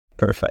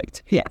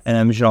Perfect. Yes. And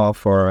I'm Jean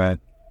for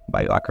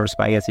Biohacking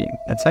Magazine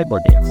and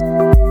Cyborg Days.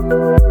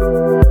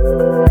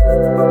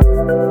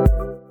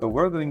 So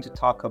we're going to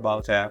talk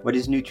about what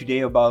is new today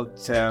about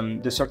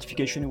the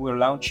certification we're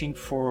launching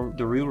for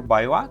the real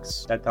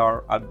biohacks that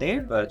are out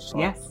there, but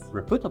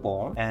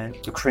reputable, and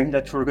the cream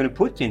that we're going to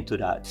put into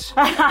that.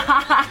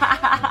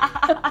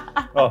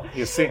 Oh,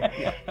 you see,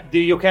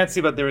 you can't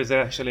see, but there is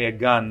actually a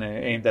gun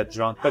aimed at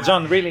John. But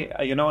John, really,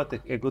 you know what?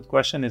 A good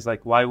question is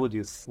like, why would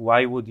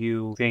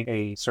you think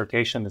a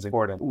certification is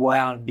important?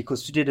 Well,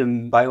 because today the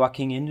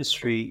biohacking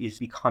industry is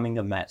becoming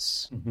a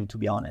mess, to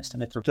be honest,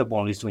 and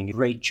reputable is doing a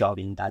great job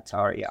in that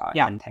area.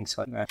 Yeah. And thanks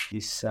for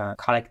this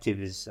collective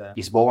is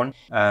born.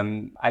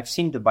 I've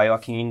seen the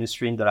biohacking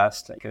industry in the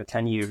last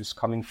 10 years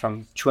coming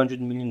from $200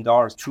 million,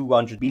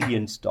 $200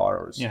 billion.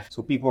 Yeah.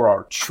 So people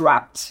are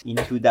trapped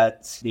into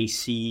that. They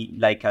see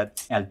like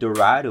at El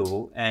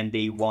Dorado and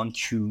they want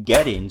to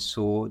get in.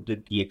 So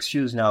the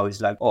excuse now is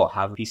like, oh,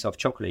 have a piece of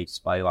chocolate, it's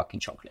biohacking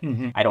chocolate.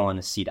 I don't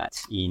want to see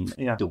that in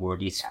the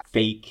world. It's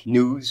fake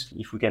news,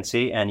 if we can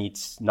say, and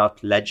it's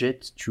not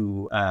legit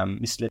to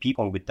mislead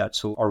people with that.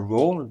 So our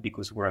role,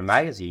 because we're a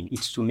magazine,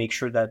 is to make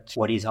sure that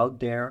what is out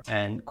there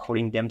and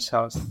calling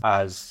themselves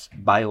as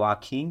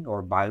biohacking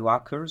or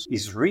biohackers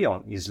is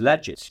real, is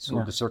legit.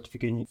 So the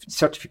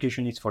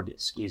certification is for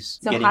this.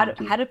 So how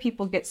do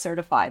people get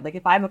certified? Like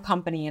if I'm a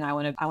company and I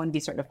want to be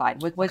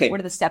certified, what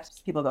are the steps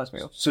people go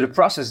through? So the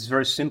process is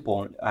very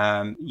simple.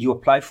 You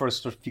apply for a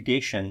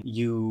certification.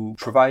 You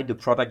provide the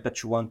product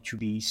that you want to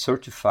be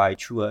certified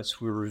to us.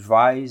 We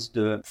revise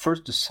the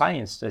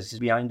science that is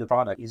behind the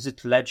product. Is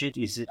it legit?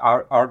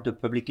 Are the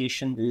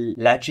publication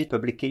legit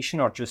publication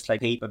or just like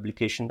paid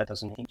publication that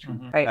doesn't think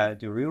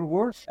the real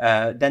world?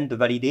 Then the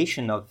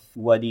validation of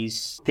what is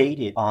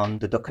stated on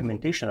the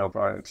documentation of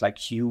products.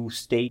 Like you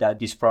state that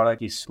this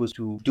product is supposed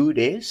to do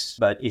this,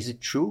 but is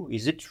it true?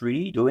 Is it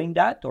really doing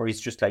that? Or is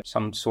it just like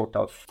some sort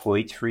of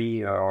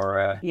poetry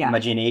or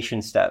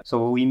imagination stuff?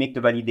 So we make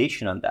the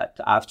validation on that.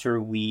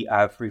 After we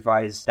have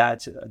revised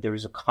that, there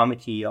is a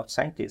committee of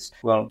scientists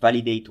who will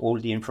validate all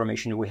the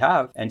information we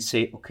have and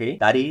say, okay,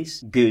 that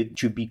is good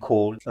to be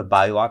called a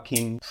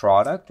biohacking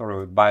product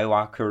or a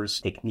biohacker's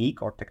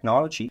technique or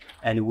technology.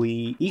 And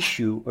we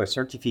issue a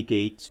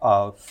certificate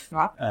of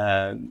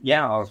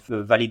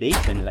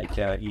validation, like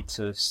it's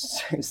a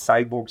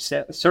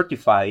cyborg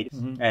certified,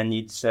 and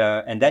it's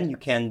and then you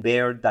can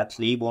bear that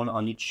label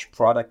on each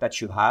product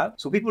that you have.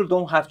 So people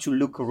don't have to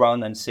look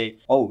around and say,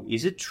 oh,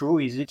 is it true?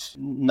 Is it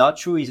not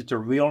true? Is it a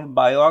real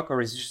biohack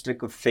or is it just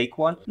like a fake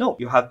one? No,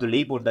 you have the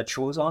label that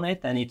shows on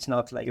it, and it's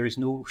not like there is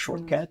no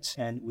shortcut,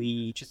 and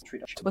we just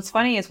treat it. What's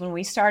funny is when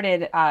we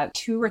started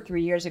 2 or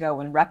 3 years ago,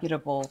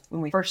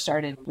 when we first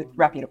started with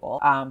Reputable,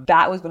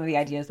 that was one of the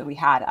ideas that we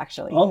had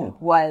actually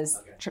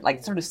was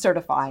like sort of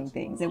certifying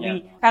things, and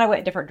we kind of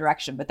went a different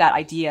direction. But that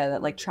idea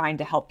that like trying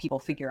to help people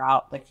figure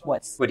out like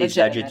what's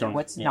legitimate and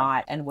what's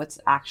not, and what's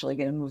actually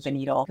going to move the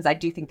needle, because I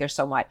do think there's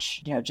so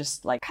much,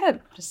 just like kind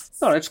of just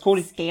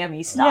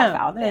scammy stuff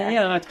out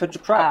there. It's such a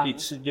crap.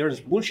 There's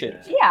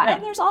bullshit.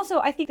 And there's also,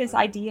 I think, this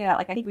idea,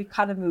 like I think we've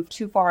kind of moved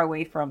too far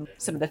away from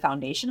some of the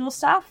foundational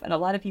stuff, and a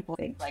lot of people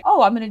think like,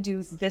 oh, I'm going to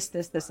do this,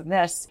 and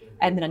this,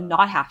 and then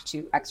not have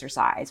to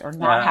exercise or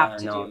not have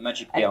to do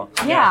magic pill.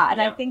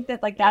 And I think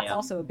that like that's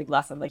also a big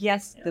lesson. Like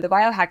yes, the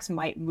biohacks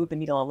might move the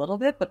needle a little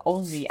bit, but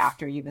only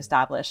after you've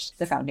established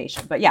the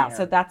foundation. But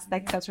so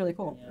that's really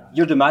cool.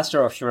 You're the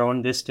master of your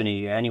own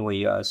destiny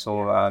anyway,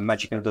 so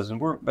magic pill doesn't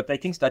work. But I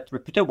think that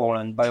Reputable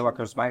and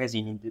Biohackers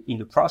Magazine in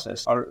the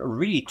process are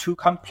really two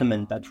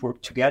complements that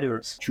work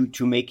together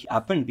to make it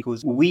happen,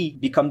 because we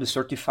become the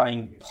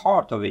certifying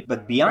part of it,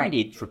 but behind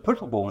it,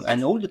 Reputable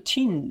and all the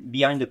team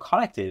behind the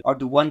collective are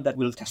the one that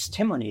will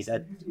testimony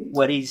that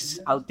what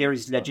is out there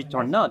is legit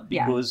or not,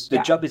 because the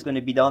job is going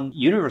to be done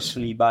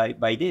universally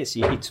by this.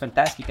 It's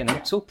fantastic, and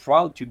I'm so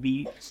proud to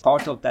be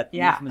part of that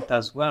movement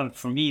as well.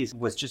 For me, it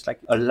was just like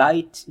a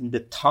light in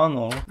the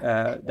tunnel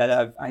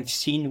that I've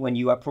seen when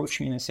you approach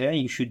me and I say, hey,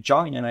 you should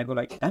join, and I go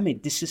like, damn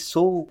it, this is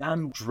so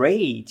damn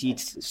great.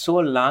 It's so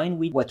aligned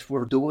with what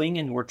we're doing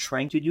and we're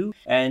trying to do,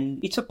 and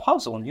it's a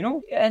puzzle,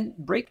 and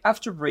break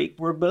after break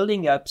we're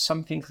building up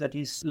something that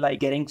is like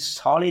getting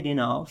solid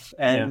enough.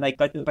 And like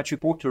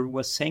Patrick Porter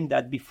was saying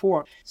that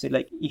before, so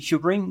like if you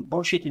bring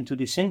bullshit into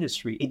this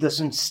industry, it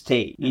doesn't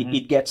stay.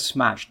 It gets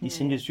smashed.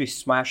 This industry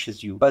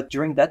smashes you, but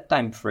during that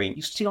time frame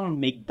you still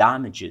make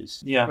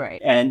damages,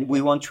 and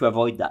we want to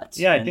avoid that.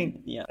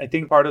 I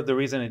think part of the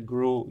reason it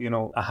grew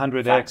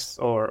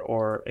 100x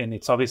or and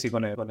it's obviously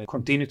going to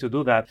continue to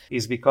do that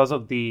is because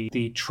of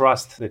the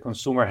trust the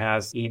consumer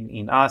has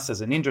in us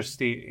as an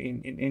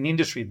industry. In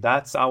industry,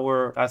 that's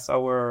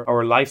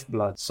our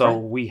lifeblood. So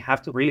we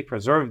have to really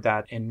preserve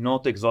that and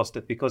not exhaust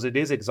it, because it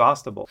is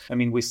exhaustible. I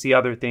mean, we see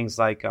other things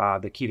like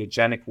the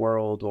ketogenic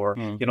world or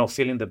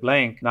fill in the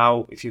blank.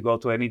 Now, if you go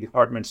to any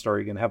department store,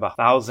 you can have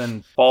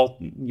 1,000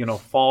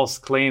 false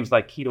claims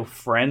like keto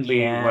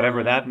friendly,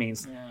 whatever that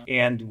means.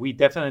 And we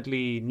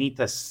definitely need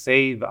to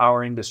save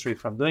our industry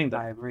from doing that.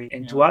 I agree.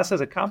 And to us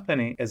as a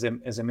company, as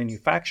a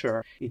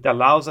manufacturer, it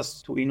allows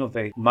us to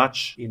innovate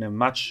in a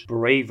much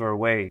braver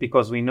way,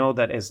 because we know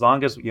that as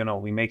long as,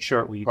 we make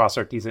sure we cross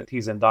our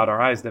T's and dot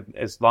our I's, that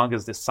as long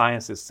as the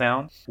science is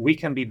sound, we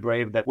can be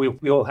brave, that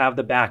we'll have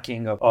the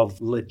backing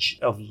of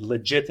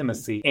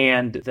legitimacy,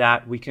 and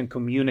that we can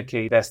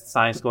communicate best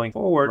science going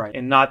forward,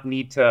 and not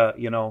need to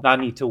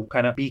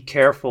kind of be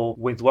careful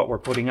with what we're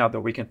putting out,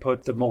 that we can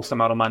put the most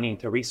amount of money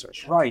into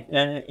research. Right.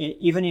 And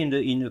even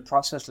in the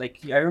process, like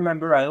I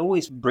remember I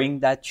always bring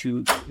that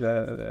to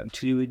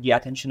the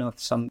attention of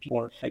some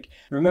people. Like,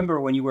 remember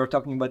when you were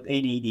talking about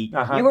NAD,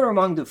 you were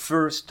among the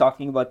first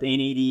talking about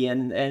NAD,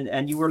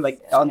 and you were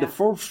like on the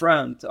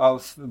forefront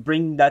of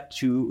bringing that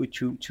to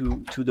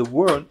the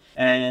world.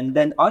 And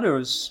then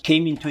others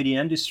came into the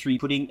industry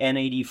putting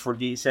NAD for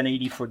this,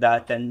 NAD for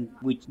that, and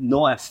with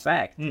no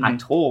effect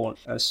at all.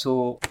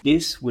 So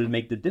this will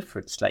make the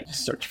difference. Like,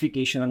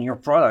 certification on your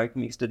product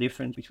makes the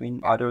difference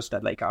between others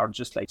that like are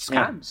just like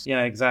scams.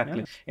 Yeah,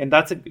 exactly. And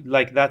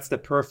that's the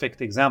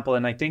perfect example.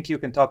 And I think you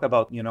can talk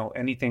about,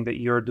 anything that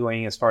you're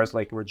doing as far as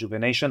like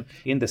rejuvenation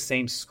in the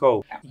same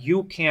scope.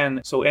 You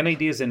can, so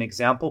NAD is an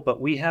example, but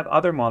we have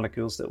other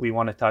molecules that we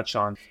want to touch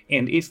on.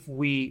 And if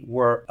we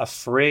were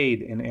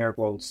afraid, in air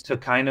quotes, to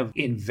kind of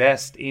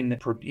invest in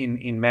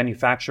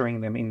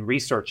manufacturing them, in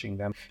researching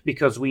them,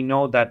 because we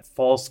know that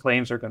false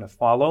claims are going to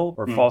follow,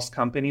 or false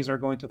companies are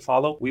going to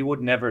follow, we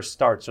would never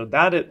start. So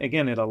that,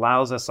 again, it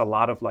allows us a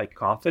lot of like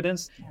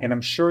confidence. And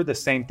I'm sure the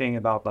same thing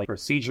about like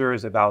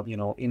procedures, about,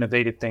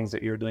 innovative things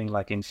that you're doing,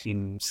 like in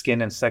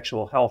skin and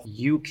sexual health.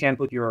 You can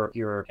put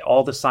your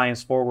all the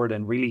science forward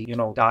and really,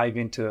 dive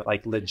into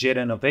like legit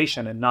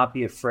innovation, and not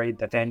be afraid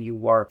that then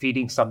you are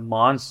feeding some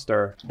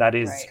monster that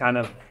is kind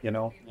of,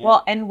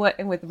 Well, and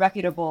with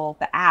Reputable,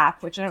 the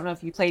app, which I don't know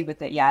if you played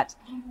with it yet,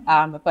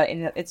 but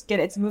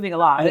it's moving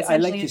along. I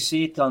like to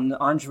see it on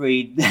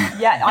Android.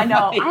 Yeah, I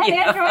know.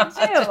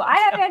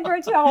 I have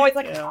Android too. I'm always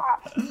like,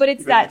 but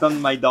it's that. It's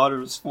on my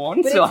daughter's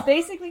phone. But it's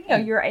basically,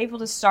 you're able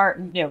to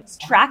start,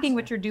 tracking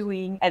what you're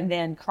doing, and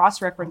then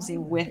cross-referencing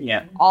with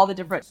all the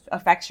different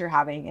effects you're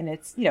having. And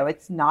it's,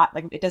 it's not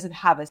like, it doesn't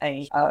have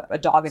a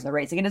dog in the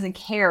race. Like, it doesn't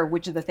care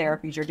which of the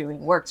therapies you're doing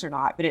works or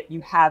not, but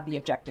you have the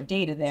objective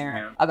data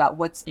there about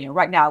what's,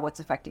 right now, what's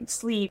affecting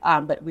sleep.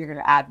 But we're going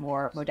to add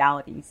more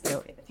modalities in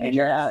the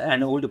future.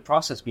 And all the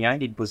process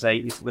behind it was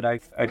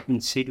I've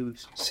been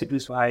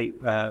seduced by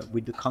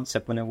with the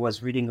concept when I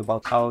was reading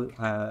about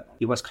how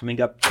it was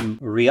coming up to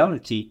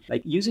reality.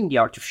 Like, using the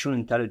artificial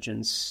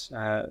intelligence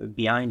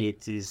behind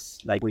it is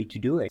like way to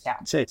do it. Yeah.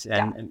 That's it.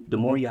 And the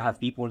more you have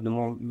people, the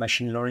more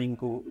machine learning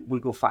will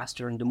go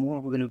faster, and the more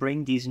we're going to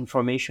bring this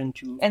information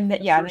to. And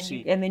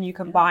then you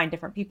combine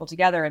different people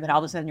together, and then all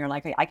of a sudden you're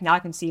like, I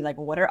can see like,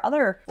 well, what are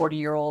other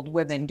 40-year-old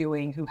women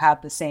doing who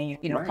have the same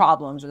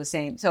problems or the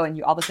same. So, and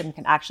you all of a sudden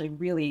can actually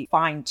really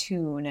fine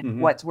tune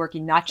what's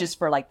working, not just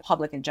for like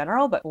public in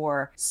general, but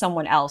for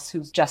someone else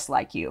who's just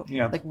like you.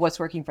 Yeah. Like, what's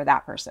working for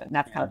that person. And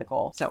that's kind of the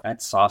goal. So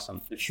that's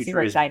awesome. The future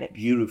super excited. Is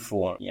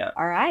beautiful. Yeah.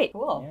 All right.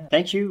 Cool. Yeah.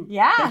 Thank you.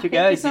 Yeah. Thank you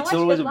guys. Thank you so it's much.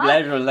 always Good a luck.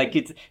 pleasure.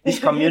 Like, this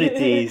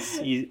community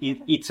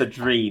it's a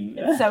dream.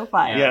 It's so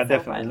fun. Yeah, It's so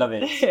definitely. I love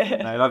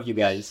it. I love you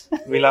guys.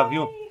 We love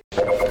you.